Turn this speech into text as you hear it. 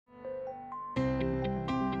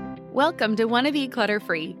Welcome to Wanna Be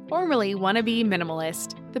Clutter-Free, formerly Wanna Be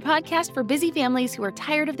Minimalist, the podcast for busy families who are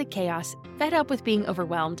tired of the chaos, fed up with being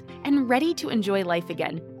overwhelmed, and ready to enjoy life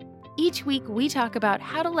again. Each week, we talk about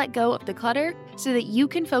how to let go of the clutter so that you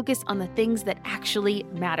can focus on the things that actually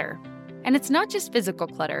matter. And it's not just physical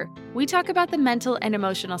clutter. We talk about the mental and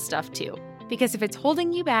emotional stuff too, because if it's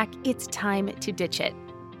holding you back, it's time to ditch it.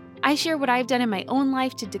 I share what I've done in my own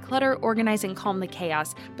life to declutter, organize, and calm the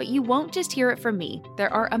chaos, but you won't just hear it from me.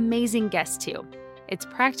 There are amazing guests too. It's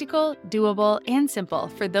practical, doable, and simple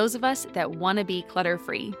for those of us that want to be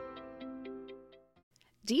clutter-free.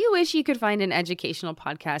 Do you wish you could find an educational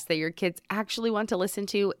podcast that your kids actually want to listen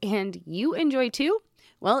to and you enjoy too?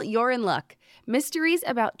 Well, you're in luck. Mysteries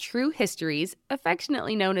About True Histories,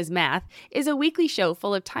 affectionately known as Math, is a weekly show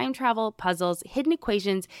full of time travel, puzzles, hidden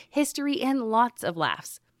equations, history, and lots of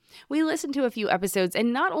laughs. We listened to a few episodes,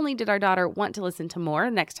 and not only did our daughter want to listen to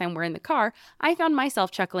more next time we're in the car, I found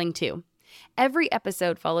myself chuckling too. Every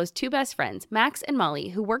episode follows two best friends, Max and Molly,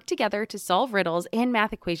 who work together to solve riddles and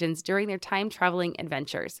math equations during their time-traveling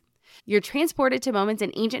adventures. You're transported to moments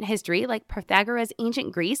in ancient history like Pythagoras'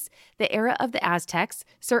 ancient Greece, the era of the Aztecs,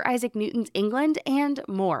 Sir Isaac Newton's England, and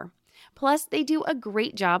more. Plus, they do a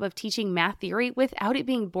great job of teaching math theory without it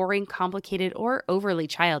being boring, complicated, or overly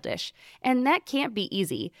childish. And that can't be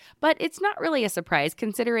easy. But it's not really a surprise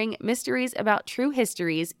considering Mysteries About True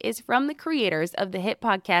Histories is from the creators of the hit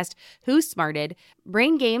podcast Who Smarted,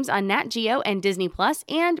 Brain Games on Nat Geo and Disney Plus,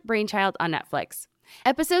 and Brainchild on Netflix.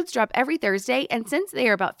 Episodes drop every Thursday, and since they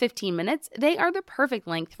are about 15 minutes, they are the perfect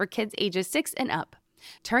length for kids ages 6 and up.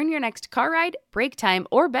 Turn your next car ride, break time,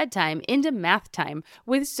 or bedtime into math time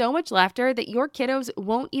with so much laughter that your kiddos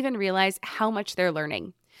won't even realize how much they're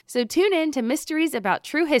learning. So tune in to Mysteries About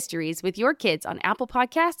True Histories with your kids on Apple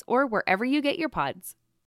Podcasts or wherever you get your pods.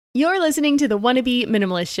 You're listening to the Wanna Be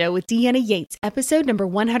Minimalist Show with Deanna Yates, episode number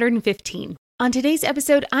 115. On today's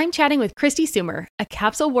episode, I'm chatting with Kristi Soomer, a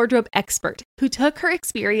capsule wardrobe expert who took her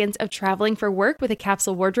experience of traveling for work with a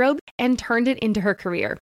capsule wardrobe and turned it into her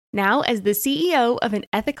career. Now, as the CEO of an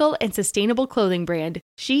ethical and sustainable clothing brand,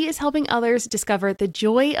 she is helping others discover the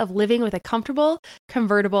joy of living with a comfortable,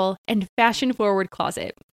 convertible, and fashion-forward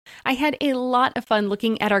closet. I had a lot of fun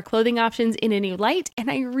looking at our clothing options in a new light,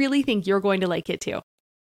 and I really think you're going to like it too.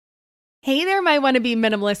 Hey there, my wannabe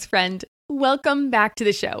minimalist friend. Welcome back to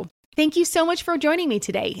the show. Thank you so much for joining me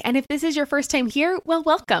today, and if this is your first time here, well,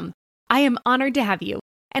 welcome. I am honored to have you,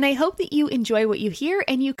 and I hope that you enjoy what you hear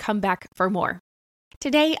and you come back for more.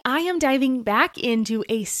 Today, I am diving back into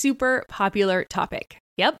a super popular topic.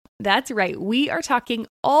 Yep, that's right. We are talking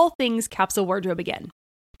all things capsule wardrobe again.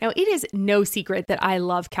 Now, it is no secret that I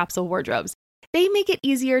love capsule wardrobes. They make it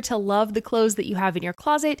easier to love the clothes that you have in your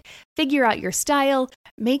closet, figure out your style,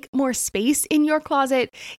 make more space in your closet,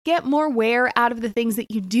 get more wear out of the things that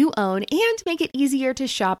you do own, and make it easier to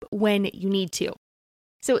shop when you need to.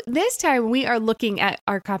 So this time we are looking at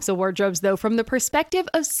our capsule wardrobes, though, from the perspective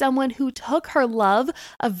of someone who took her love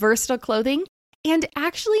of versatile clothing and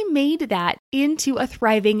actually made that into a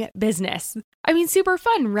thriving business. I mean, super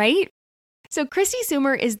fun, right? So Kristi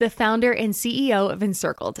Soomer is the founder and CEO of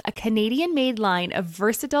Encircled, a Canadian-made line of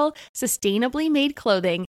versatile, sustainably made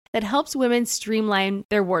clothing that helps women streamline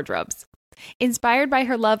their wardrobes. Inspired by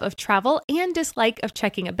her love of travel and dislike of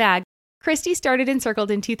checking a bag, Kristi started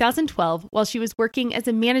Encircled in 2012 while she was working as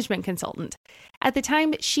a management consultant. At the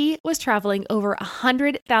time, she was traveling over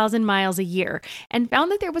 100,000 miles a year and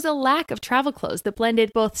found that there was a lack of travel clothes that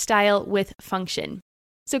blended both style with function.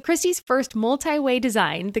 So Kristi's first multi-way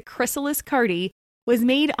design, the Chrysalis Cardi, was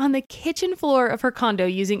made on the kitchen floor of her condo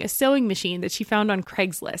using a sewing machine that she found on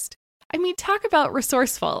Craigslist. I mean, talk about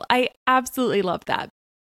resourceful. I absolutely love that.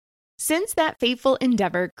 Since that fateful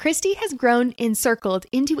endeavor, Kristi has grown Encircled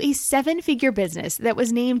into a 7-figure business that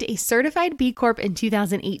was named a certified B Corp in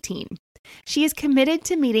 2018. She is committed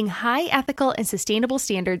to meeting high ethical and sustainable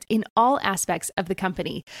standards in all aspects of the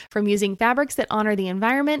company, from using fabrics that honor the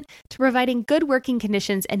environment to providing good working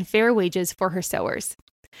conditions and fair wages for her sewers.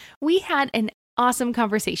 We had an awesome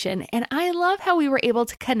conversation, and I love how we were able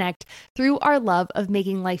to connect through our love of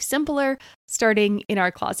making life simpler, starting in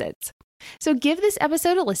our closets. So give this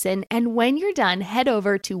episode a listen, and when you're done, head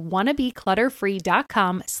over to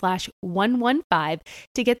wannabeclutterfree.com/115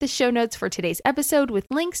 to get the show notes for today's episode with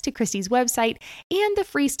links to Kristi's website and the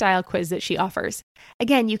free style quiz that she offers.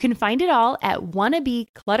 Again, you can find it all at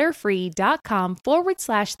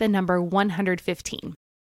wannabeclutterfree.com/115.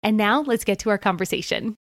 And now let's get to our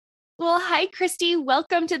conversation. Well, hi, Kristi.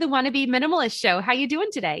 Welcome to the Wanna Be Minimalist Show. How you doing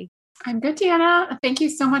today? I'm good, Deanna. Thank you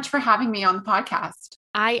so much for having me on the podcast.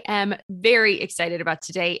 I am very excited about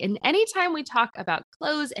today. And anytime we talk about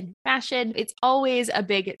clothes and fashion, it's always a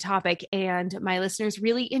big topic, and my listeners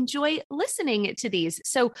really enjoy listening to these.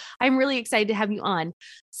 So I'm really excited to have you on.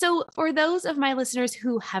 So, for those of my listeners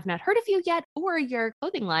who have not heard of you yet or your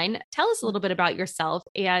clothing line, tell us a little bit about yourself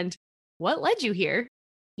and what led you here.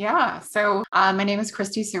 Yeah. So my name is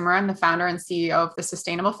Kristi Soomer. I'm the founder and CEO of the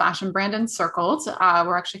sustainable fashion brand Encircled.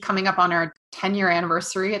 We're actually coming up on our 10-year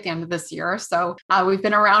anniversary at the end of this year. So we've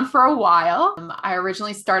been around for a while. I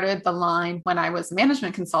originally started the line when I was a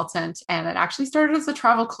management consultant, and it actually started as a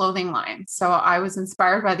travel clothing line. So I was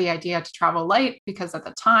inspired by the idea to travel light because at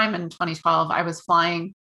the time in 2012, I was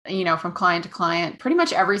flying from client to client pretty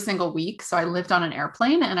much every single week. So I lived on an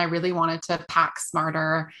airplane and I really wanted to pack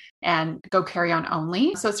smarter and go carry on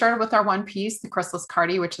only. So it started with our one piece, the Chrysalis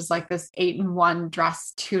Cardi, which is like this 8-in-1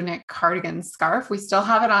 dress, tunic, cardigan, scarf. We still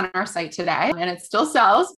have it on our site today and it still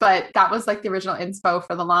sells, but that was like the original inspo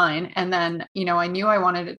for the line. And then, I knew I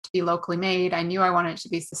wanted it to be locally made. I knew I wanted it to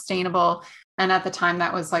be sustainable. And at the time,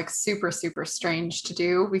 that was like super, super strange to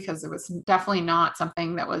do because it was definitely not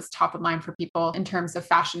something that was top of mind for people in terms of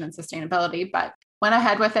fashion and sustainability. But went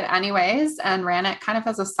ahead with it anyways and ran it kind of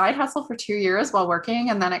as a side hustle for 2 years while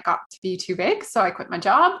working. And then it got to be too big. So I quit my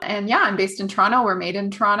job. And yeah, I'm based in Toronto. We're made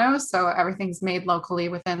in Toronto. So everything's made locally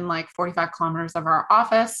within like 45 kilometers of our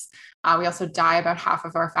office. We also dye about half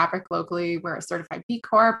of our fabric locally. We're a certified B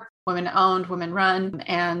Corp, women owned, women run.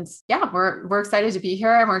 And yeah, we're excited to be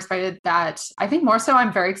here. And we're excited that I think more so,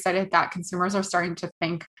 I'm very excited that consumers are starting to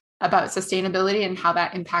think about sustainability and how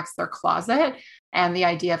that impacts their closet and the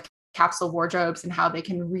idea of capsule wardrobes and how they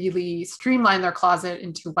can really streamline their closet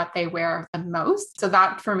into what they wear the most. So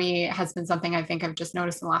that for me has been something I think I've just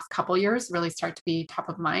noticed in the last couple of years really start to be top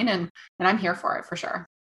of mind. And I'm here for it for sure.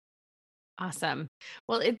 Awesome.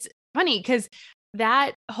 Well, it's funny because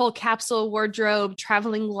that whole capsule wardrobe,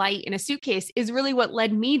 traveling light in a suitcase is really what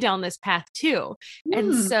led me down this path too.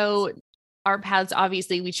 And so our paths,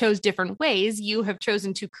 obviously, we chose different ways. You have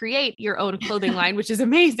chosen to create your own clothing line, which is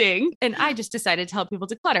amazing. And I just decided to help people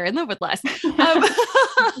declutter and live with less. But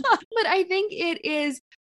I think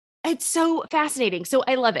it's so fascinating. So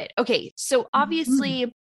I love it. Okay. So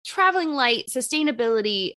obviously, traveling light,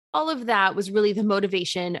 sustainability, all of that was really the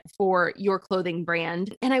motivation for your clothing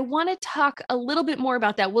brand. And I want to talk a little bit more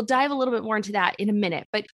about that. We'll dive a little bit more into that in a minute.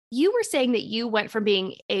 But you were saying that you went from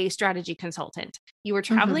being a strategy consultant. You were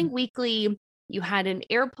traveling weekly. You had an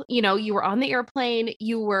airplane, you were on the airplane.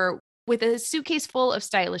 You were with a suitcase full of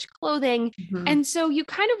stylish clothing. And so you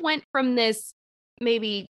kind of went from this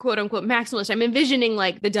maybe quote unquote maximalist. I'm envisioning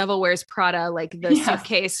like the Devil Wears Prada, like the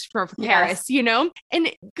suitcase from Paris,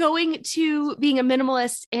 and going to being a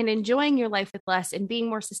minimalist and enjoying your life with less and being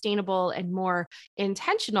more sustainable and more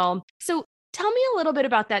intentional. So tell me a little bit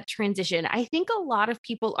about that transition. I think a lot of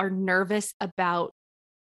people are nervous about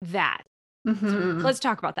that. So let's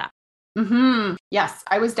talk about that. Yes,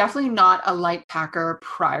 I was definitely not a light packer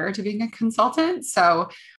prior to being a consultant. So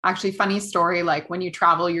actually, funny story, like when you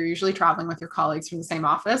travel, you're usually traveling with your colleagues from the same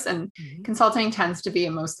office, and consulting tends to be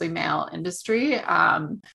a mostly male industry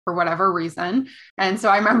for whatever reason. And so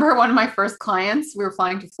I remember one of my first clients, we were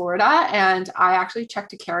flying to Florida and I actually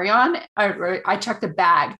checked a carry-on. I checked a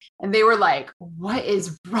bag and they were like, "What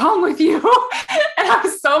is wrong with you?" And I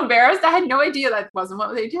was so embarrassed. I had no idea that wasn't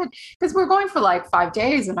what they did because we're going for like 5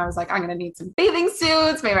 days. And I was like, I'm going to need some bathing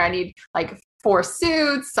suits. Maybe I need like 4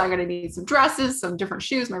 suits. So I'm going to need some dresses, some different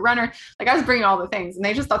shoes, my runner. Like I was bringing all the things and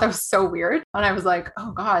they just thought that was so weird. And I was like,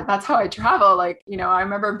 oh God, that's how I travel. Like, I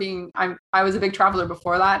remember I was a big traveler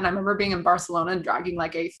before that. And I remember being in Barcelona and dragging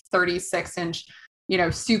like a 36-inch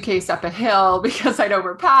suitcase up a hill because I'd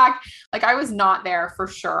overpacked. Like I was not there for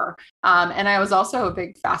sure. And I was also a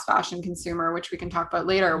big fast fashion consumer, which we can talk about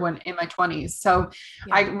later when in my 20s. So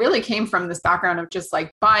I really came from this background of just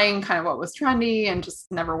like buying kind of what was trendy and just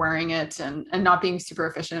never wearing it and not being super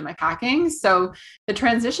efficient in my packing. So the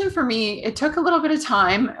transition for me, it took a little bit of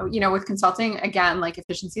time, with consulting, again, like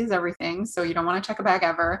efficiency is everything. So you don't want to check a bag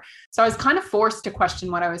ever. So I was kind of forced to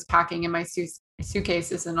question what I was packing in my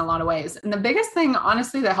suitcases in a lot of ways. And the biggest thing,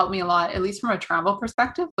 honestly, that helped me a lot, at least from a travel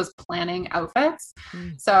perspective, was planning outfits.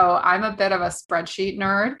 So I'm a bit of a spreadsheet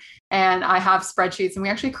nerd and I have spreadsheets, and we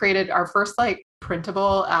actually created our first like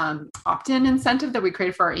printable opt-in incentive that we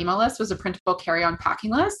created for our email list was a printable carry-on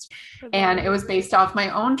packing list. And it was based off my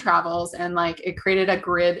own travels, and like it created a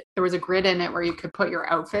grid. There was a grid in it where you could put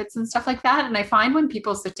your outfits and stuff like that. And I find when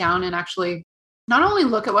people sit down and actually not only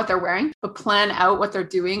look at what they're wearing, but plan out what they're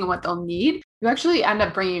doing and what they'll need, you actually end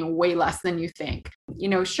up bringing way less than you think.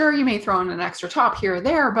 Sure, you may throw in an extra top here or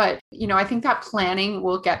there, but, I think that planning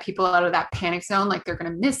will get people out of that panic zone, like they're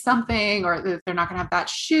going to miss something or they're not going to have that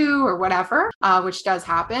shoe or whatever, which does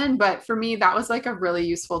happen. But for me, that was like a really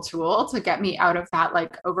useful tool to get me out of that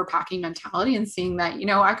like overpacking mentality and seeing that,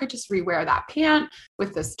 I could just rewear that pant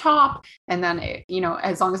with this top. And then,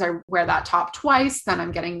 as long as I wear that top twice, then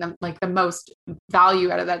I'm getting the most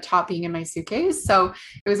value out of that top being in my suitcase. So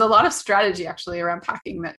it was a lot of strategy actually around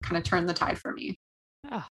packing that kind of turned the tide for me.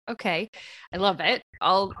 Oh, okay. I love it.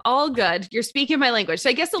 All good. You're speaking my language. So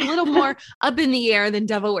I guess a little more up in the air than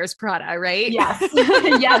Devil Wears Prada, right? Yes.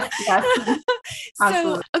 Yes.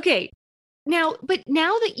 So, okay. Now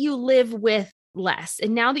that you live with less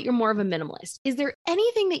and now that you're more of a minimalist, is there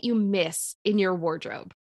anything that you miss in your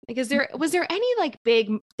wardrobe? Like, was there any like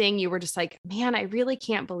big thing you were just like, man, I really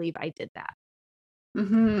can't believe I did that?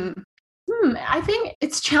 I think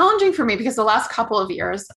it's challenging for me because the last couple of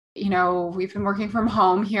years, we've been working from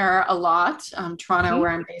home here a lot. Toronto, where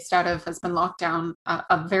I'm based out of, has been locked down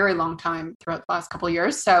a very long time throughout the last couple of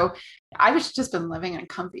years. So I've just been living in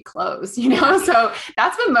comfy clothes, so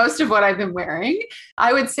that's been most of what I've been wearing.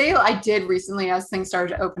 I would say I did recently, as things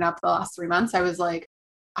started to open up the last 3 months, I was like,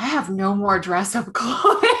 I have no more dress up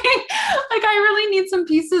clothing. Like I really need some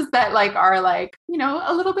pieces that are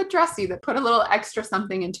a little bit dressy, that put a little extra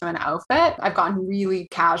something into an outfit. I've gotten really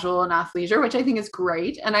casual and athleisure, which I think is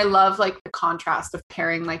great. And I love the contrast of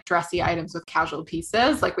pairing dressy items with casual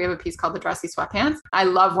pieces. Like we have a piece called the dressy sweatpants. I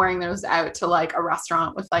love wearing those out to a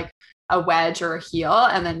restaurant with a wedge or a heel,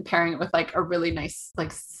 and then pairing it with a really nice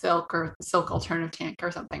silk alternative tank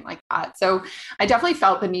or something like that. So I definitely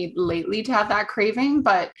felt the need lately to have that craving,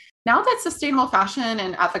 but now that sustainable fashion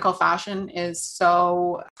and ethical fashion is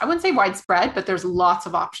so, I wouldn't say widespread, but there's lots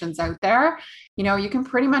of options out there. You can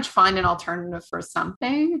pretty much find an alternative for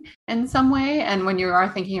something in some way. And when you are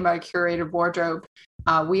thinking about a curated wardrobe,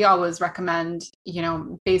 we always recommend,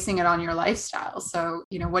 basing it on your lifestyle. So,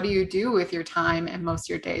 what do you do with your time and most of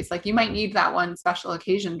your days? You might need that one special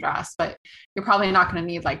occasion dress, but you're probably not going to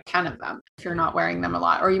need 10 of them if you're not wearing them a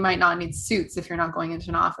lot, or you might not need suits if you're not going into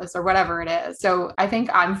an office or whatever it is. So I think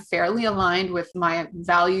I'm fairly aligned with my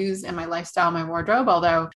values and my lifestyle, my wardrobe,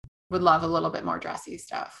 although would love a little bit more dressy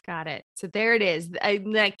stuff. Got it. So there it is.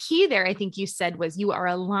 The key there, I think you said, was you are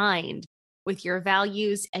aligned with your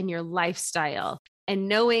values and your lifestyle. And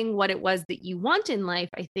knowing what it was that you want in life,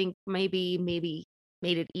 I think maybe made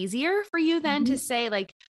it easier for you then to say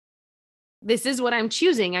this is what I'm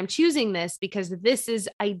choosing. I'm choosing this because this is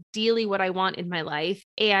ideally what I want in my life.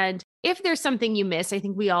 And if there's something you miss, I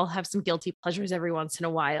think we all have some guilty pleasures every once in a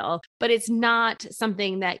while, but it's not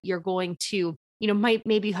something that you're going to,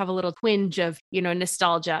 maybe you have a little twinge of,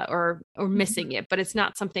 nostalgia or missing it, but it's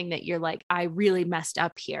not something that you're like, I really messed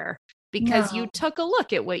up here. Because you took a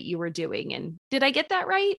look at what you were doing. And did I get that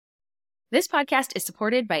right? This podcast is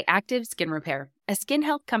supported by Active Skin Repair, a skin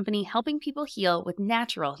health company helping people heal with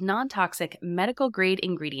natural, non-toxic, medical-grade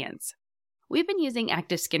ingredients. We've been using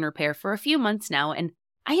Active Skin Repair for a few months now, and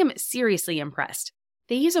I am seriously impressed.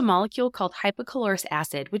 They use a molecule called hypochlorous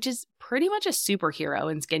acid, which is pretty much a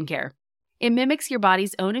superhero in skincare. It mimics your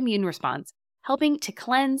body's own immune response, helping to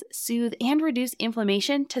cleanse, soothe, and reduce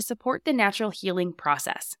inflammation to support the natural healing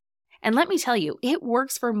process. And let me tell you, it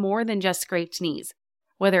works for more than just scraped knees.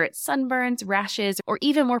 Whether it's sunburns, rashes, or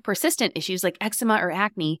even more persistent issues like eczema or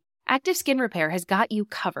acne, Active Skin Repair has got you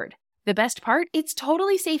covered. The best part? It's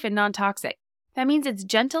totally safe and non-toxic. That means it's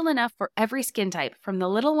gentle enough for every skin type, from the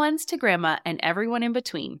little ones to grandma and everyone in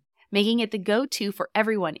between, making it the go-to for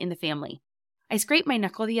everyone in the family. I scraped my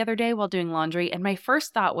knuckle the other day while doing laundry, and my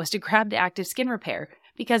first thought was to grab the Active Skin Repair.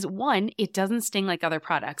 Because 1, it doesn't sting like other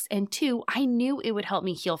products, and 2, I knew it would help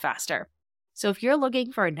me heal faster. So if you're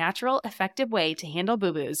looking for a natural, effective way to handle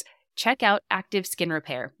boo-boos, check out Active Skin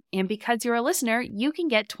Repair. And because you're a listener, you can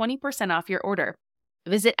get 20% off your order.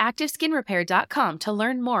 Visit ActiveSkinRepair.com to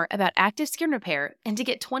learn more about Active Skin Repair, and to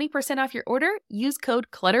get 20% off your order, use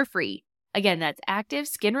code CLUTTERFREE. Again, that's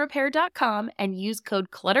ActiveSkinRepair.com and use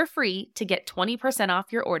code CLUTTERFREE to get 20%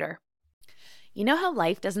 off your order. You know how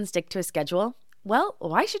life doesn't stick to a schedule? Well,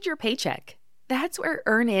 why should your paycheck? That's where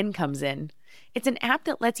EarnIn comes in. It's an app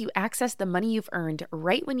that lets you access the money you've earned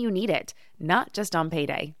right when you need it, not just on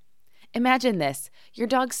payday. Imagine this. Your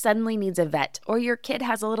dog suddenly needs a vet, or your kid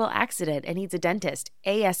has a little accident and needs a dentist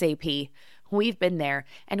ASAP. We've been there,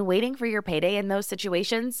 and waiting for your payday in those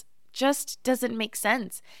situations just doesn't make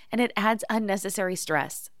sense, and it adds unnecessary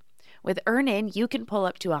stress. With EarnIn, you can pull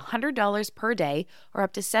up to $100 per day or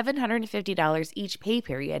up to $750 each pay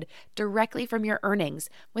period directly from your earnings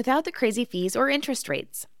without the crazy fees or interest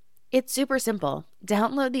rates. It's super simple.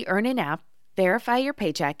 Download the EarnIn app, Verify your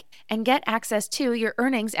paycheck and get access to your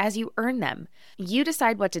earnings as you earn them. You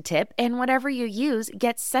decide what to tip, and whatever you use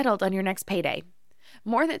gets settled on your next payday.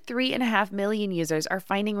 More than 3.5 million users are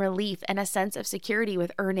finding relief and a sense of security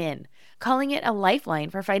with EarnIn, calling it a lifeline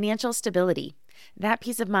for financial stability. That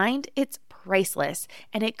peace of mind, it's priceless,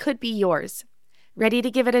 and it could be yours. Ready to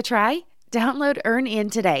give it a try? Download EarnIn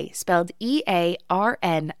today, spelled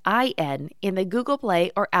EARNIN, in the Google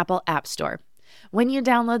Play or Apple App Store. When you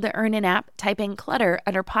download the EarnIn app, type in Clutter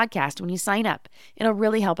under podcast when you sign up. It'll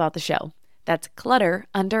really help out the show. That's Clutter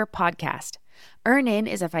under podcast. EarnIn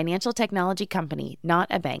is a financial technology company, not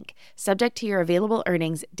a bank. Subject to your available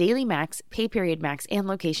earnings, daily max, pay period max, and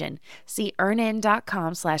location. See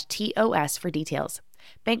earnin.com/TOS for details.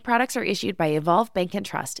 Bank products are issued by Evolve Bank and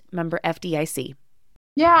Trust, member FDIC.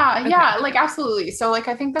 Yeah, yeah, like absolutely. So like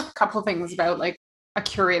I think the couple of things about like a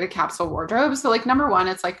curated capsule wardrobe. So like number one,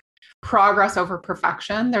 it's like progress over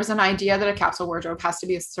perfection. There's an idea that a capsule wardrobe has to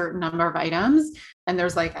be a certain number of items. And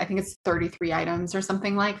there's like, I think it's 33 items or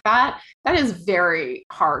something like that. That is very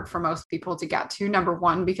hard for most people to get to. Number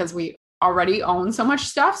one, because we already own so much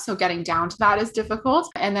stuff. So getting down to that is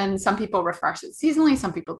difficult. And then some people refresh it seasonally,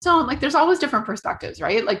 some people don't. Like there's always different perspectives,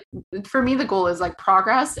 right? Like for me, the goal is like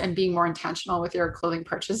progress and being more intentional with your clothing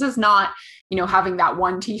purchases, not, you know, having that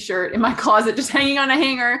one t-shirt in my closet just hanging on a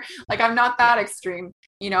hanger. Like I'm not that extreme.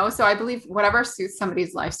 You know, so I believe whatever suits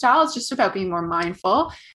somebody's lifestyle, it's just about being more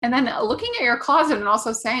mindful. And then looking at your closet and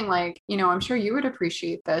also saying like, you know, I'm sure you would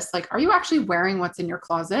appreciate this. Like, are you actually wearing what's in your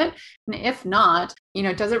closet? And if not, you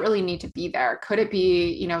know, does it really need to be there? Could it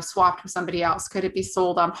be, you know, swapped with somebody else? Could it be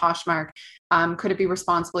sold on Poshmark? Could it be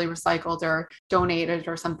responsibly recycled or donated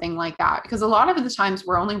or something like that? Because a lot of the times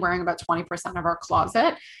we're only wearing about 20% of our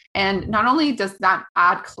closet. And not only does that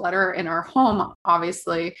add clutter in our home,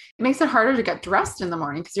 obviously, it makes it harder to get dressed in the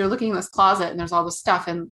morning because you're looking in this closet and there's all this stuff.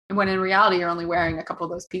 And when in reality, you're only wearing a couple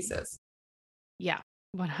of those pieces. Yeah,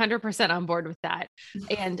 100% on board with that.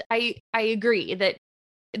 And I agree that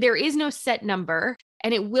there is no set number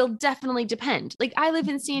and it will definitely depend. Like I live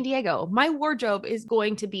in San Diego. My wardrobe is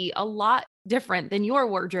going to be a lot different than your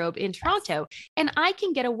wardrobe in Toronto. And I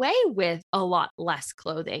can get away with a lot less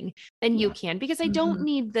clothing than you can because I don't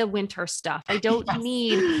need the winter stuff. I don't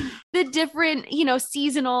need the different, you know,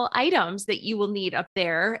 seasonal items that you will need up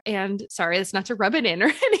there. And sorry, that's not to rub it in or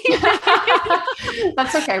anything.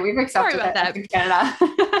 That's okay. We've accepted sorry about that. In Canada.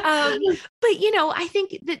 But, you know, I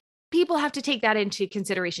think that people have to take that into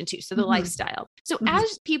consideration too. So the lifestyle. So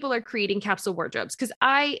as people are creating capsule wardrobes, because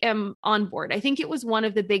I am on board, I think it was one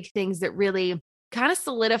of the big things that really kind of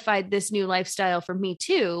solidified this new lifestyle for me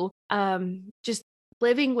too. Just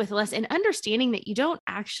living with less and understanding that you don't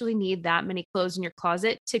actually need that many clothes in your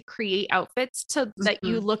closet to create outfits that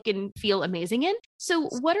you look and feel amazing in. So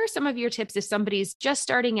what are some of your tips if somebody's just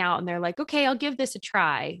starting out and they're like, okay, I'll give this a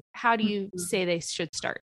try? How do you say they should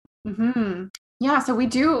start? Yeah, so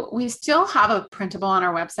we still have a printable on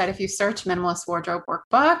our website. If you search minimalist wardrobe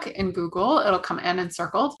workbook in Google, it'll come in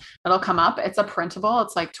encircled. It'll come up. It's a printable.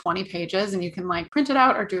 It's like 20 pages and you can like print it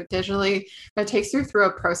out or do it digitally, but it takes you through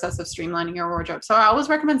a process of streamlining your wardrobe. So I always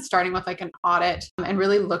recommend starting with like an audit and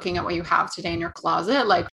really looking at what you have today in your closet.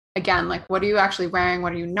 Like again, like what are you actually wearing?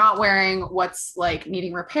 What are you not wearing? What's like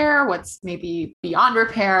needing repair? What's maybe beyond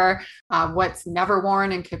repair? What's never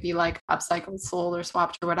worn and could be like upcycled, sold or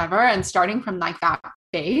swapped or whatever. And starting from like that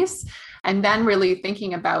base and then really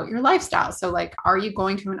thinking about your lifestyle. So like, are you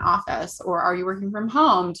going to an office or are you working from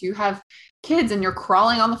home? Do you have kids and you're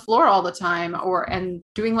crawling on the floor all the time and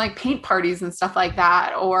doing like paint parties and stuff like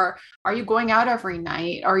that? Or are you going out every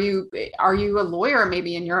night? Are you a lawyer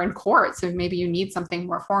maybe and you're in court? So maybe you need something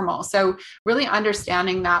more formal. So really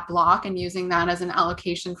understanding that block and using that as an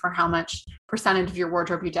allocation for how much percentage of your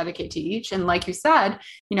wardrobe you dedicate to each. And like you said,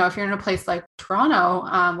 you know, if you're in a place like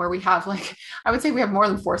Toronto, where we have like, I would say we have more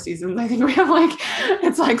than 4 seasons. I think we have like,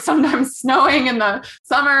 it's like sometimes snowing in the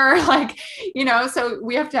summer, like, you know, so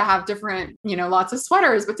we have to have different, you know, lots of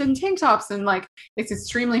sweaters, but then tank tops and like, it's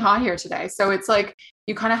extremely hot here today. So it's like,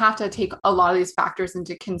 you kind of have to take a lot of these factors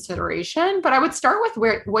into consideration, but I would start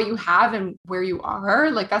with what you have and where you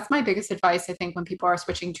are. Like, that's my biggest advice. I think when people are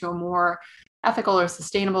switching to a more ethical or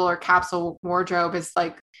sustainable or capsule wardrobe is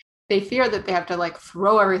like, they fear that they have to like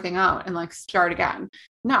throw everything out and like start again.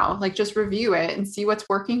 No, like just review it and see what's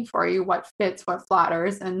working for you, what fits, what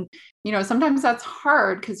flatters. And, you know, sometimes that's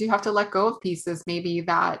hard because you have to let go of pieces maybe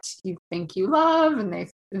that you think you love and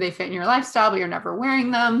they fit in your lifestyle, but you're never wearing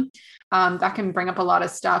them. That can bring up a lot of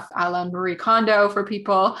stuff a la Marie Kondo for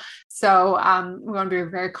people. So we want to be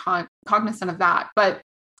very cognizant of that. But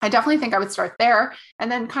I definitely think I would start there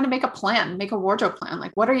and then kind of make a plan, make a wardrobe plan.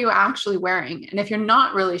 Like, what are you actually wearing? And if you're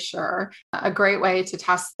not really sure, a great way to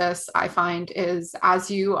test this, I find, is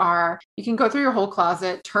you can go through your whole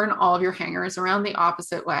closet, turn all of your hangers around the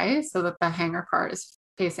opposite way so that the hanger part is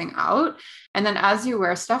facing out. And then as you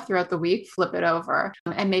wear stuff throughout the week, flip it over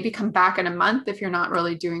and maybe come back in a month if you're not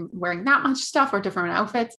really wearing that much stuff or different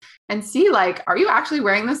outfits, and see, like, are you actually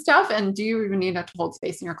wearing this stuff? And do you even need it to hold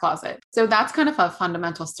space in your closet? So that's kind of a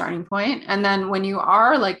fundamental starting point. And then when you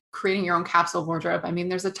are like creating your own capsule wardrobe, I mean,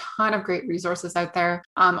 there's a ton of great resources out there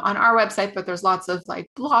on our website, but there's lots of like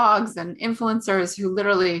blogs and influencers who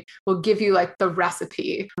literally will give you like the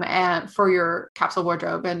recipe and for your capsule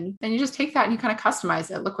wardrobe. And then you just take that and you kind of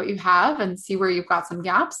customize it. Look what you have and see where you've got some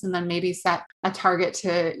gaps, and then maybe set a target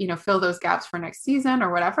to, fill those gaps for next season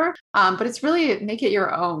or whatever. But it's really make it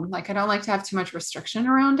your own. Like, I don't like to have too much restriction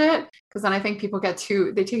around it, because then I think people they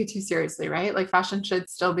take it too seriously, right? Like, fashion should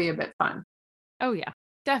still be a bit fun. Oh yeah,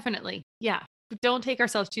 definitely. Yeah. Don't take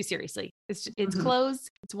ourselves too seriously. It's clothes.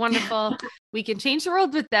 It's wonderful. We can change the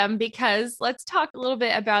world with them, because let's talk a little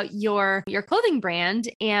bit about your clothing brand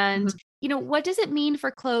and, what does it mean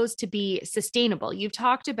for clothes to be sustainable? You've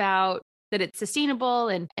talked about that it's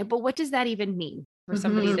sustainable but what does that even mean for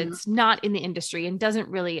somebody that's not in the industry and doesn't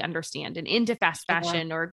really understand and into fast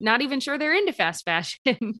fashion, or not even sure they're into fast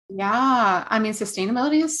fashion? Yeah. I mean,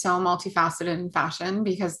 sustainability is so multifaceted in fashion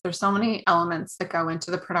because there's so many elements that go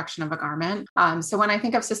into the production of a garment. So when I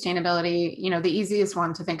think of sustainability, the easiest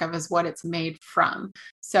one to think of is what it's made from.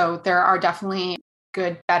 So there are definitely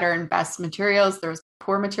good, better, and best materials. There's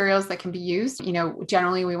poor materials that can be used.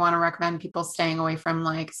 Generally we want to recommend people staying away from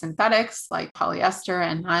like synthetics, like polyester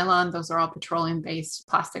and nylon. Those are all petroleum-based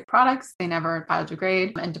plastic products. They never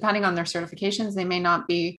biodegrade. And depending on their certifications, they may not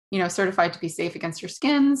be, certified to be safe against your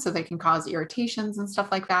skin. So they can cause irritations and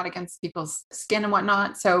stuff like that against people's skin and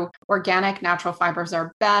whatnot. So organic, natural fibers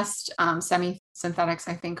are best. Semi-synthetics,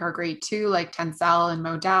 I think, are great too, like Tencel and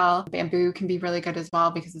Modal. Bamboo can be really good as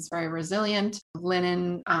well because it's very resilient.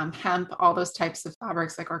 Linen, hemp, all those types of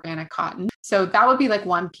fabrics, like organic cotton. So that would be like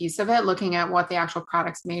one piece of it, looking at what the actual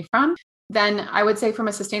product's made from. Then I would say from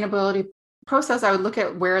a sustainability process, I would look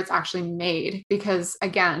at where it's actually made, because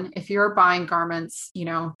again, if you're buying garments,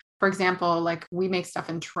 for example, like we make stuff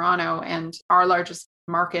in Toronto and our largest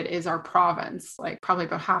market is our province. Like probably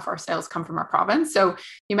about half our sales come from our province. So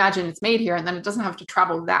you imagine it's made here and then it doesn't have to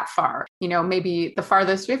travel that far. Maybe the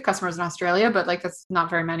farthest, we have customers in Australia, but like that's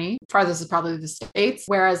not very many. Farthest is probably the States.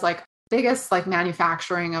 Whereas like biggest like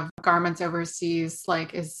manufacturing of garments overseas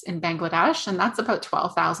like is in Bangladesh, and that's about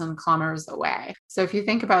 12,000 kilometers away. So if you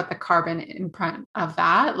think about the carbon imprint of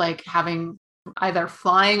that, like having either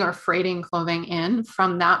flying or freighting clothing in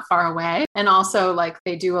from that far away. And also like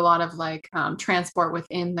they do a lot of like transport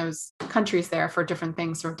within those countries there for different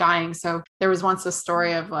things or dyeing. So there was once a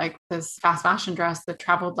story of like this fast fashion dress that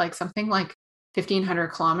traveled like something like 1,500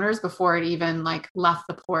 kilometers before it even like left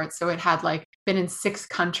the port. So it had like been in 6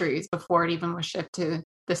 countries before it even was shipped to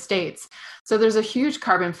the States. So there's a huge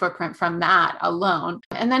carbon footprint from that alone.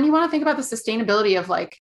 And then you want to think about the sustainability of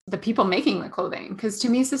like the people making the clothing. Because to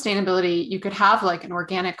me, sustainability, you could have like an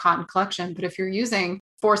organic cotton collection, but if you're using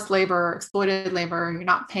forced labor, exploited labor, you're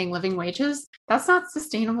not paying living wages, that's not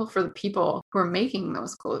sustainable for the people who are making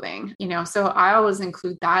those clothing, So I always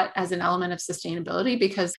include that as an element of sustainability,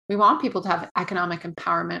 because we want people to have economic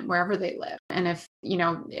empowerment wherever they live. And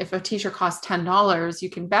if a t-shirt costs $10, you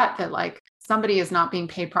can bet that like somebody is not being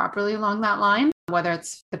paid properly along that line, whether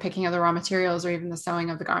it's the picking of the raw materials or even the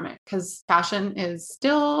sewing of the garment, because fashion is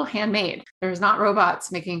still handmade. There's not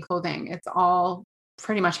robots making clothing. It's all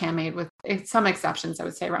pretty much handmade, with some exceptions, I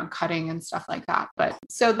would say, around cutting and stuff like that. But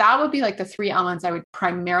so that would be like the 3 elements I would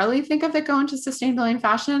primarily think of that go into sustainability in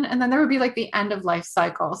fashion. And then there would be like the end of life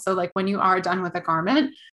cycle. So like when you are done with a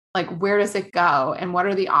garment, like where does it go and what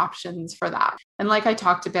are the options for that? And like I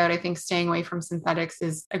talked about, I think staying away from synthetics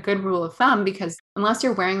is a good rule of thumb, because unless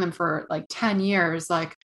you're wearing them for like 10 years,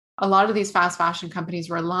 like a lot of these fast fashion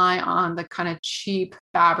companies rely on the kind of cheap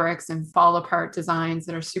fabrics and fall apart designs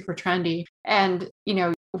that are super trendy. And,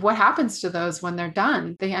 what happens to those when they're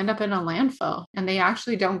done? They end up in a landfill and they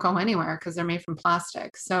actually don't go anywhere because they're made from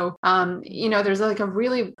plastic. So, there's like a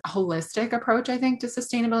really holistic approach, I think, to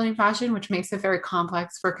sustainability in fashion, which makes it very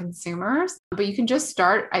complex for consumers. But you can just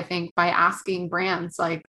start, I think, by asking brands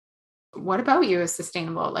like, what about you is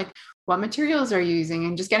sustainable? Like, what materials are you using?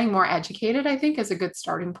 And just getting more educated, I think, is a good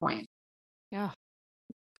starting point. Yeah.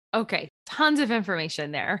 Okay. Tons of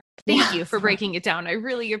information there. Thank you for breaking it down. I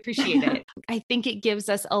really appreciate it. I think it gives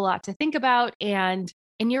us a lot to think about. And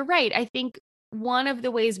you're right. I think one of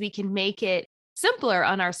the ways we can make it simpler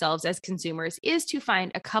on ourselves as consumers is to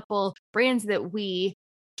find a couple brands that we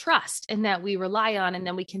trust and that we rely on. And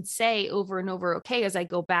then we can say over and over, okay, as I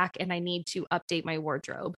go back and I need to update my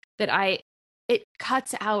wardrobe, it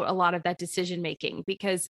cuts out a lot of that decision making,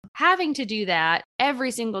 because having to do that every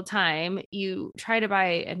single time you try to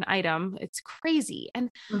buy an item, it's crazy. And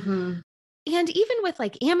even with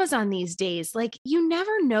like Amazon these days, like you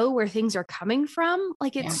never know where things are coming from.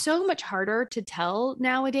 Like it's so much harder to tell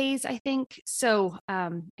nowadays, I think. So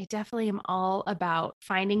I definitely am all about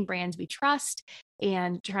finding brands we trust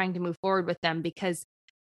and trying to move forward with them, because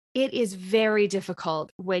it is very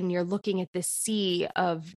difficult when you're looking at this sea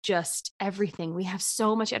of just everything. We have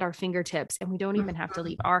so much at our fingertips and we don't even have to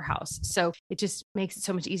leave our house. So it just makes it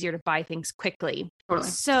so much easier to buy things quickly. Totally.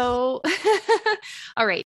 So, all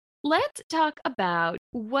right, let's talk about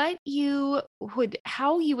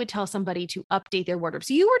how you would tell somebody to update their wardrobe.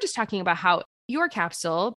 So you were just talking about how your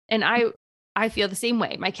capsule, and I feel the same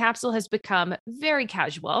way. My capsule has become very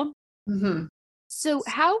casual. So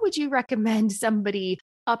how would you recommend somebody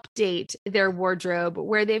update their wardrobe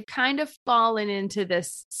where they've kind of fallen into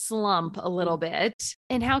this slump a little bit?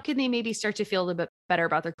 And how can they maybe start to feel a little bit better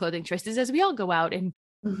about their clothing choices as we all go out and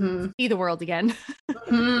see the world again?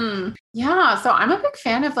 Yeah. So I'm a big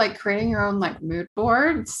fan of like creating your own like mood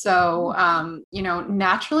board. So,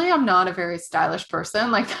 naturally I'm not a very stylish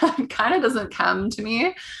person. Like that kind of doesn't come to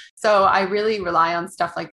me. So I really rely on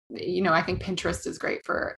stuff like, I think Pinterest is great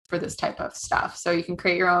for this type of stuff. So you can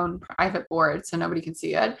create your own private board so nobody can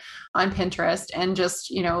see it on Pinterest, and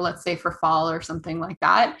just, let's say for fall or something like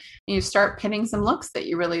that, you start pinning some looks that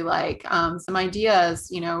you really like, some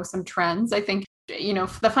ideas, some trends. I think,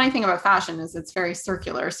 the funny thing about fashion is it's very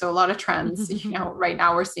circular. So a lot of trends, right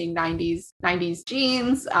now we're seeing 90s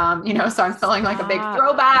jeans, so I'm feeling like a big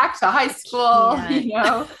throwback to high school,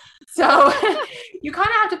 So you kind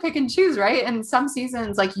of have to pick and choose, right? And some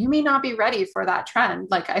seasons, like you may not be ready for that trend.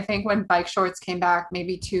 Like I think when bike shorts came back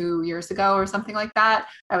maybe 2 years ago or something like that,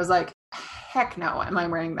 I was like, heck no, am I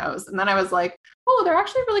wearing those? And then I was like, oh, they're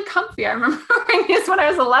actually really comfy. I remember wearing these when I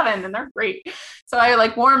was 11 and they're great. So I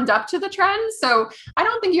like warmed up to the trend. So I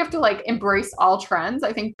don't think you have to like embrace all trends.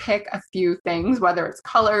 I think pick a few things, whether it's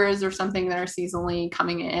colors or something that are seasonally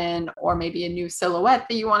coming in, or maybe a new silhouette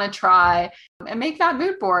that you want to try, and make that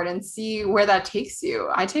mood board and see where that takes you.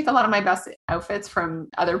 I take a lot of my best outfits from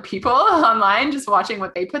other people online, just watching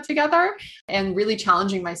what they put together and really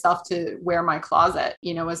challenging myself to wear my closet,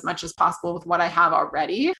 as much as possible with what I have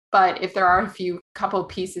already. But if there are a couple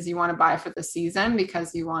pieces you want to buy for the season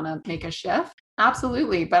because you want to make a shift,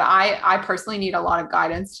 absolutely. But I personally need a lot of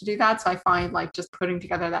guidance to do that. So I find like just putting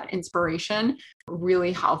together that inspiration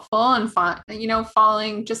really helpful, and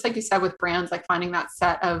following, just like you said with brands, like finding that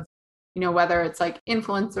set of, whether it's like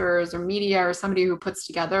influencers or media or somebody who puts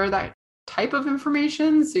together that type of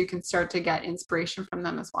information, so you can start to get inspiration from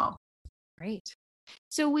them as well. Great.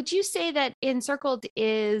 So would you say that Encircled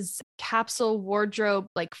is capsule wardrobe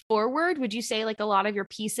like forward? Would you say like a lot of your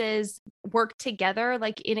pieces work together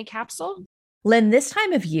like in a capsule? Lynn, this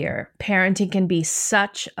time of year, parenting can be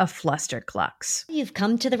such a flusterclux. You've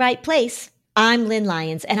come to the right place. I'm Lynn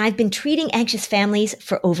Lyons, and I've been treating anxious families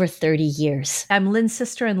for over 30 years. I'm Lynn's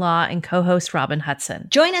sister-in-law and co-host Robin Hudson.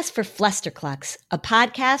 Join us for Flusterclux, a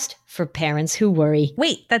podcast for parents who worry.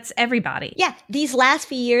 Wait, that's everybody. Yeah, these last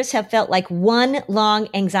few years have felt like one long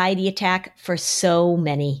anxiety attack for so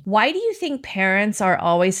many. Why do you think parents are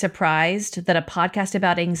always surprised that a podcast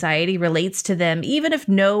about anxiety relates to them, even if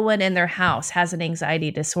no one in their house has an anxiety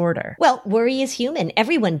disorder? Well, worry is human.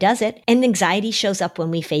 Everyone does it. And anxiety shows up when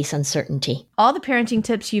we face uncertainty. All the parenting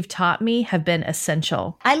tips you've taught me have been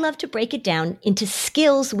essential. I love to break it down into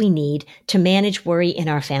skills we need to manage worry in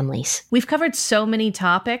our families. We've covered so many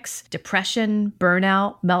topics: depression,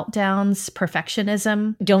 burnout, meltdowns,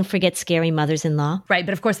 perfectionism. Don't forget scary mothers-in-law. Right,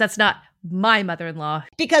 but of course that's not my mother-in-law.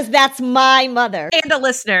 Because that's my mother. And a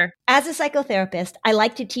listener. As a psychotherapist, I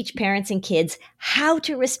like to teach parents and kids how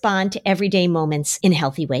to respond to everyday moments in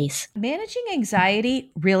healthy ways. Managing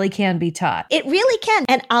anxiety really can be taught. It really can.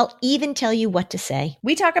 And I'll even tell you what to say.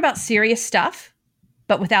 We talk about serious stuff,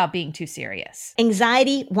 but without being too serious.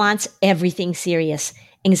 Anxiety wants everything serious.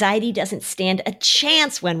 Anxiety doesn't stand a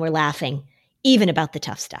chance when we're laughing, even about the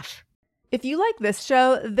tough stuff. If you like this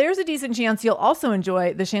show, there's a decent chance you'll also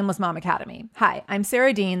enjoy the Shameless Mom Academy. Hi, I'm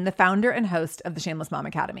Sarah Dean, the founder and host of the Shameless Mom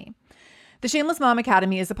Academy. The Shameless Mom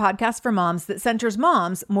Academy is a podcast for moms that centers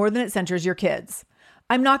moms more than it centers your kids.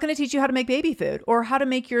 I'm not going to teach you how to make baby food or how to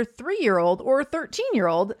make your 3-year-old or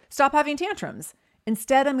 13-year-old stop having tantrums.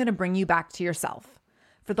 Instead, I'm going to bring you back to yourself.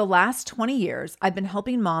 For the last 20 years, I've been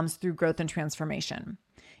helping moms through growth and transformation.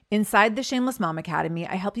 Inside the Shameless Mom Academy,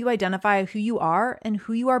 I help you identify who you are and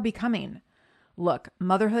who you are becoming. Look,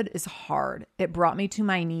 motherhood is hard. It brought me to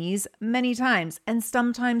my knees many times and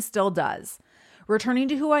sometimes still does. Returning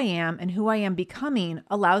to who I am and who I am becoming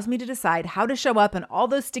allows me to decide how to show up in all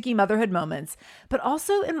those sticky motherhood moments, but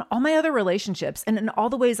also in all my other relationships and in all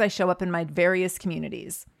the ways I show up in my various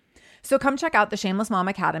communities. So come check out the Shameless Mom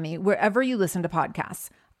Academy wherever you listen to podcasts.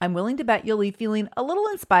 I'm willing to bet you'll leave feeling a little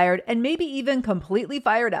inspired and maybe even completely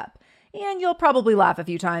fired up. And you'll probably laugh a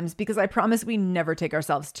few times because I promise we never take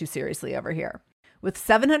ourselves too seriously over here. With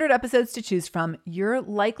 700 episodes to choose from, you're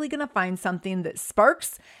likely going to find something that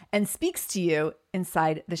sparks and speaks to you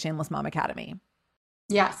inside the Shameless Mom Academy.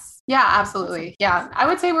 Yes. Yeah, absolutely. Yeah. I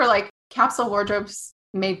would say we're like capsule wardrobes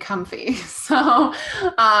made comfy. So,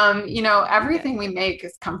 everything we make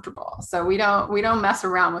is comfortable. So we don't mess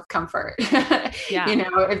around with comfort. Yeah.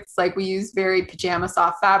 It's like we use very pajama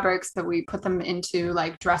soft fabrics that we put them into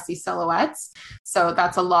like dressy silhouettes. So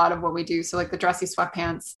that's a lot of what we do. So like the dressy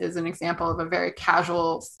sweatpants is an example of a very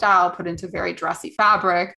casual style put into very dressy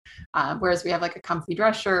fabric. Whereas we have like a comfy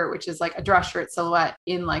dress shirt, which is like a dress shirt silhouette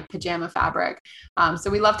in like pajama fabric. So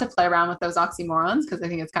we love to play around with those oxymorons because I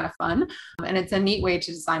think it's kind of fun. And it's a neat way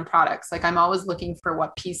to design products. Like I'm always looking for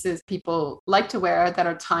what pieces people like to wear that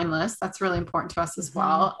are timeless. That's really important to us as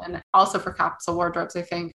well. And also for capsule wardrobes, I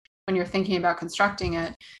think when you're thinking about constructing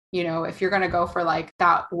it, if you're going to go for like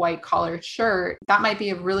that white collared shirt, that might be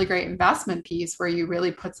a really great investment piece where you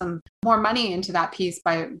really put some more money into that piece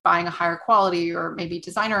by buying a higher quality or maybe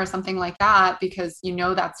designer or something like that, because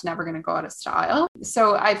that's never going to go out of style.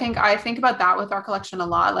 So I think about that with our collection a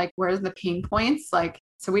lot. Like, where's the pain points? Like,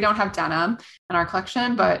 so we don't have denim in our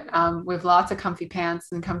collection, but we have lots of comfy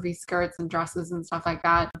pants and comfy skirts and dresses and stuff like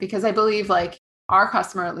that, because I believe like our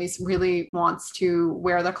customer at least really wants to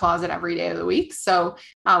wear their closet every day of the week. So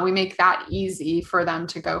we make that easy for them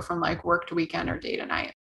to go from like work to weekend or day to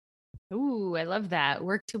night. Ooh, I love that.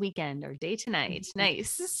 Work to weekend or day to night.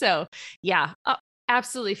 Nice. So yeah,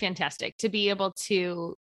 absolutely fantastic to be able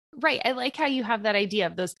to, right. I like how you have that idea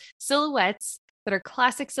of those silhouettes that are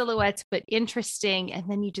classic silhouettes, but interesting. And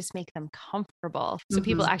then you just make them comfortable. So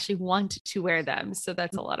people actually want to wear them. So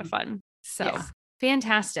that's a lot of fun. So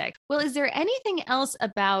fantastic. Well, is there anything else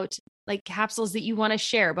about like capsules that you want to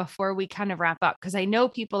share before we kind of wrap up? Because I know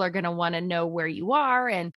people are going to want to know where you are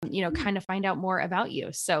and, kind of find out more about you.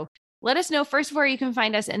 So let us know first where you can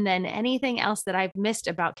find us, and then anything else that I've missed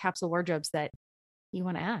about capsule wardrobes that you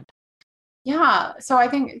want to add. Yeah. So I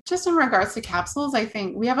think just in regards to capsules, I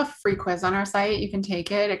think we have a free quiz on our site. You can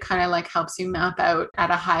take it. It kind of like helps you map out at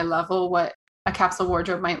a high level what a capsule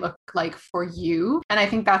wardrobe might look like for you. And I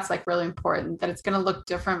think that's like really important, that it's going to look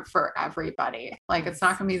different for everybody. Like it's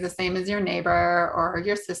not going to be the same as your neighbor or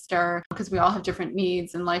your sister, because we all have different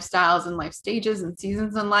needs and lifestyles and life stages and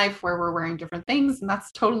seasons in life where we're wearing different things. And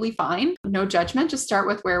that's totally fine. No judgment. Just start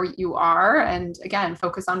with where you are. And again,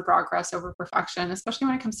 focus on progress over perfection, especially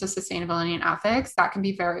when it comes to sustainability and ethics. That can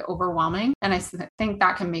be very overwhelming. And I think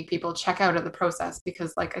that can make people check out of the process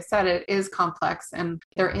because, like I said, it is complex and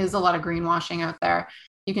there is a lot of greenwashing out there.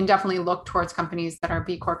 You can definitely look towards companies that are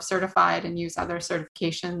B Corp certified and use other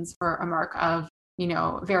certifications for a mark of,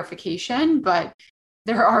 verification, but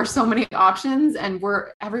there are so many options and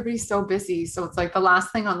everybody's so busy. So it's like the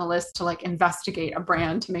last thing on the list to like investigate a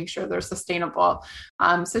brand to make sure they're sustainable.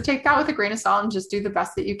 So take that with a grain of salt and just do the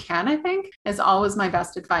best that you can, I think is always my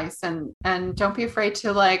best advice. And don't be afraid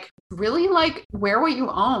to like really like wear what you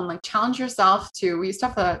own, like challenge yourself to, we used to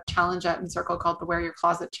have a challenge at Encircle called the Wear Your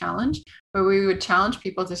Closet Challenge, where we would challenge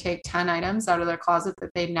people to take 10 items out of their closet that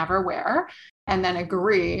they'd never wear, and then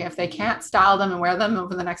agree if they can't style them and wear them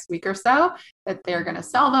over the next week or so, that they're going to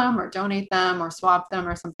sell them or donate them or swap them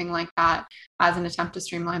or something like that as an attempt to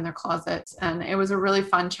streamline their closets. And it was a really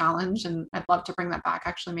fun challenge. And I'd love to bring that back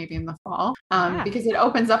actually maybe in the fall, because it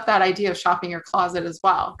opens up that idea of shopping your closet as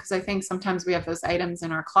well. Because I think sometimes we have those items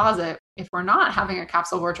in our closet, if we're not having a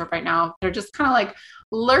capsule wardrobe right now, they're just kind of like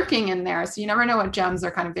lurking in there. So you never know what gems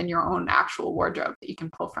are kind of in your own actual wardrobe that you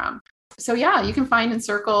can pull from. So yeah, you can find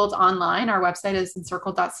Encircled online. Our website is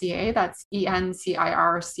encircled.ca. That's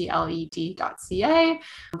encircled.ca.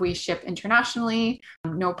 We ship internationally,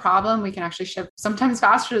 no problem. We can actually ship sometimes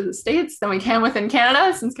faster to the States than we can within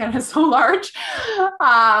Canada, since Canada is so large.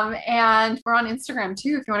 And we're on Instagram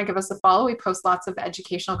too. If you want to give us a follow, we post lots of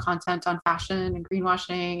educational content on fashion and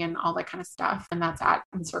greenwashing and all that kind of stuff. And that's at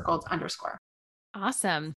encircled_.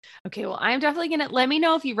 Awesome. Okay. Well, I'm definitely going to let me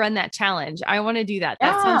know if you run that challenge. I want to do that.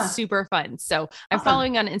 That sounds super fun. So I'm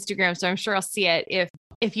following on Instagram, so I'm sure I'll see it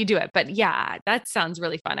if you do it, but yeah, that sounds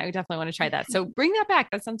really fun. I definitely want to try that. So bring that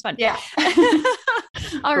back. That sounds fun. Yeah.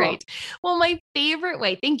 All All right. Well, my favorite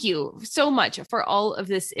way, thank you so much for all of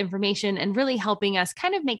this information and really helping us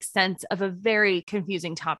kind of make sense of a very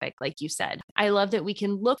confusing topic, like you said. I love that we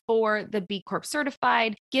can look for the B Corp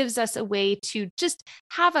certified, gives us a way to just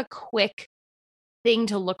have a quick thing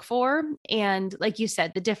to look for. And like you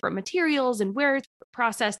said, the different materials and where it's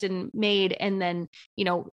processed and made, and then,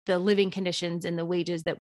 the living conditions and the wages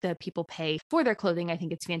that the people pay for their clothing. I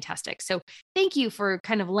think it's fantastic. So thank you for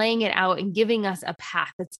kind of laying it out and giving us a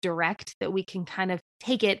path that's direct that we can kind of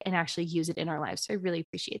take it and actually use it in our lives. So I really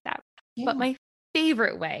appreciate that. Yeah. But my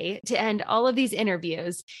favorite way to end all of these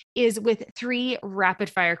interviews is with 3 rapid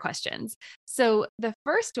fire questions. So the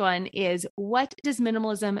first one is, what does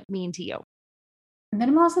minimalism mean to you?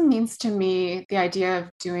 Minimalism means to me the idea of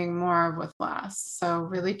doing more with less. So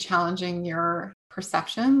really challenging your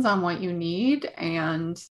perceptions on what you need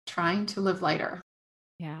and trying to live lighter.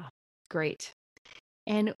 Yeah, great.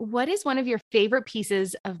 And what is one of your favorite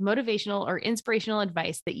pieces of motivational or inspirational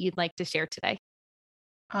advice that you'd like to share today?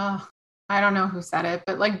 I don't know who said it,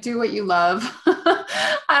 but do what you love.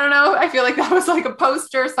 I don't know. I feel like that was a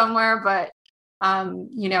poster somewhere, but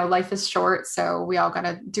life is short. So we all got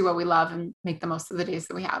to do what we love and make the most of the days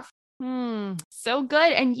that we have. So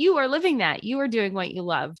good. And you are living that. You are doing what you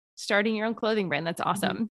love, starting your own clothing brand. That's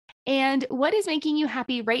awesome. Mm-hmm. And what is making you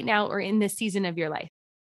happy right now or in this season of your life?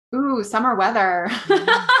 Ooh, summer weather.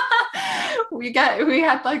 Mm-hmm. We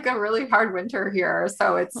had a really hard winter here.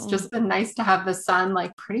 So it's just been nice to have the sun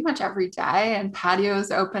pretty much every day, and patios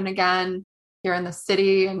open again here in the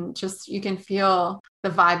city, and just you can feel the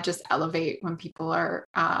vibe just elevate when people are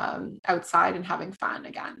outside and having fun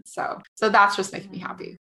again. So that's just making me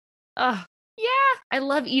happy. Oh, yeah. I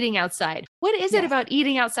love eating outside. What is it about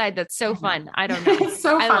eating outside that's so fun? I don't know. It's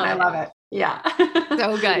so fun. I love it. Yeah.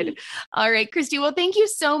 So good. All right, Kristi. Well, thank you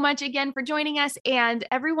so much again for joining us, and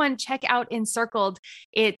everyone check out Encircled.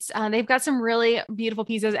 It's they've got some really beautiful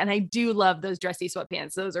pieces, and I do love those dressy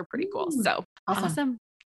sweatpants. Those are pretty cool. So awesome.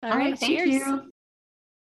 All right. Thank you.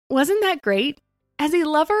 Wasn't that great? As a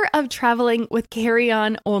lover of traveling with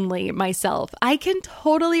carry-on only myself, I can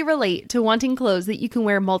totally relate to wanting clothes that you can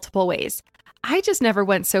wear multiple ways. I just never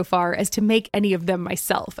went so far as to make any of them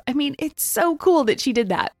myself. I mean, it's so cool that she did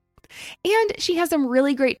that. And she has some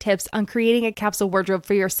really great tips on creating a capsule wardrobe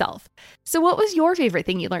for yourself. So what was your favorite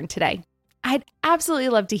thing you learned today? I'd absolutely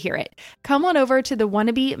love to hear it. Come on over to the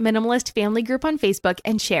Wannabe Minimalist family group on Facebook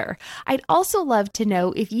and share. I'd also love to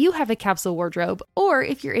know if you have a capsule wardrobe or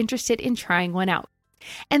if you're interested in trying one out.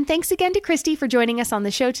 And thanks again to Kristi for joining us on the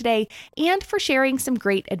show today and for sharing some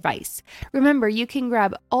great advice. Remember, you can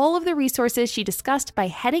grab all of the resources she discussed by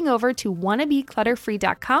heading over to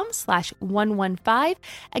wannabeclutterfree.com/115.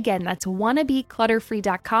 Again, that's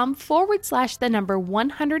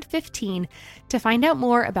wannabeclutterfree.com/115 to find out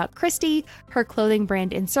more about Kristi, her clothing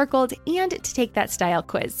brand Encircled, and to take that style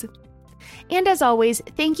quiz. And as always,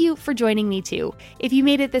 thank you for joining me too. If you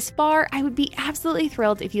made it this far, I would be absolutely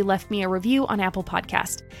thrilled if you left me a review on Apple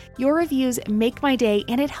Podcast. Your reviews make my day,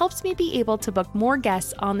 and it helps me be able to book more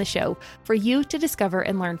guests on the show for you to discover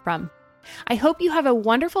and learn from. I hope you have a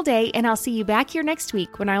wonderful day, and I'll see you back here next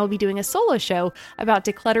week when I will be doing a solo show about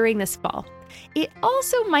decluttering this fall. It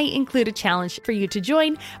also might include a challenge for you to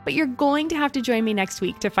join, but you're going to have to join me next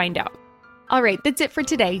week to find out. All right, that's it for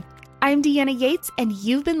today. I'm Deanna Yates, and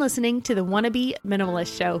you've been listening to the Wannabe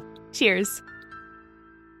Minimalist Show. Cheers.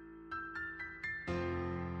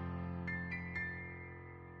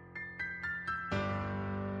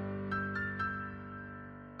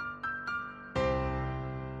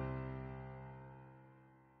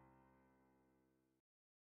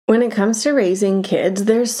 When it comes to raising kids,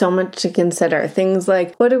 there's so much to consider. Things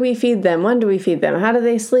like, what do we feed them? When do we feed them? How do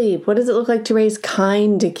they sleep? What does it look like to raise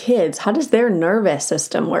kind kids? How does their nervous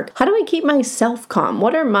system work? How do I keep myself calm?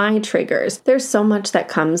 What are my triggers? There's so much that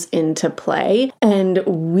comes into play, and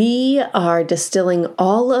we are distilling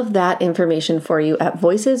all of that information for you at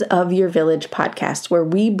Voices of Your Village podcast, where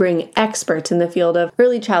we bring experts in the field of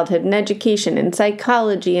early childhood and education and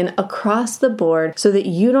psychology and across the board so that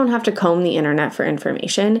you don't have to comb the internet for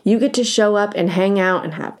information. You get to show up and hang out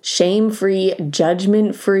and have shame-free,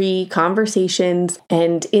 judgment-free conversations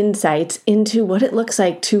and insights into what it looks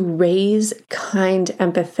like to raise kind,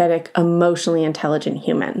 empathetic, emotionally intelligent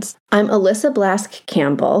humans. I'm Alyssa Blask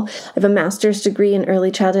Campbell. I have a master's degree in early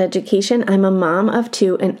childhood education. I'm a mom of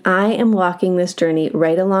 2, and I am walking this journey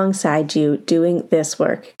right alongside you doing this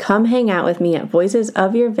work. Come hang out with me at Voices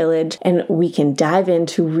of Your Village, and we can dive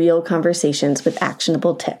into real conversations with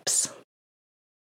actionable tips.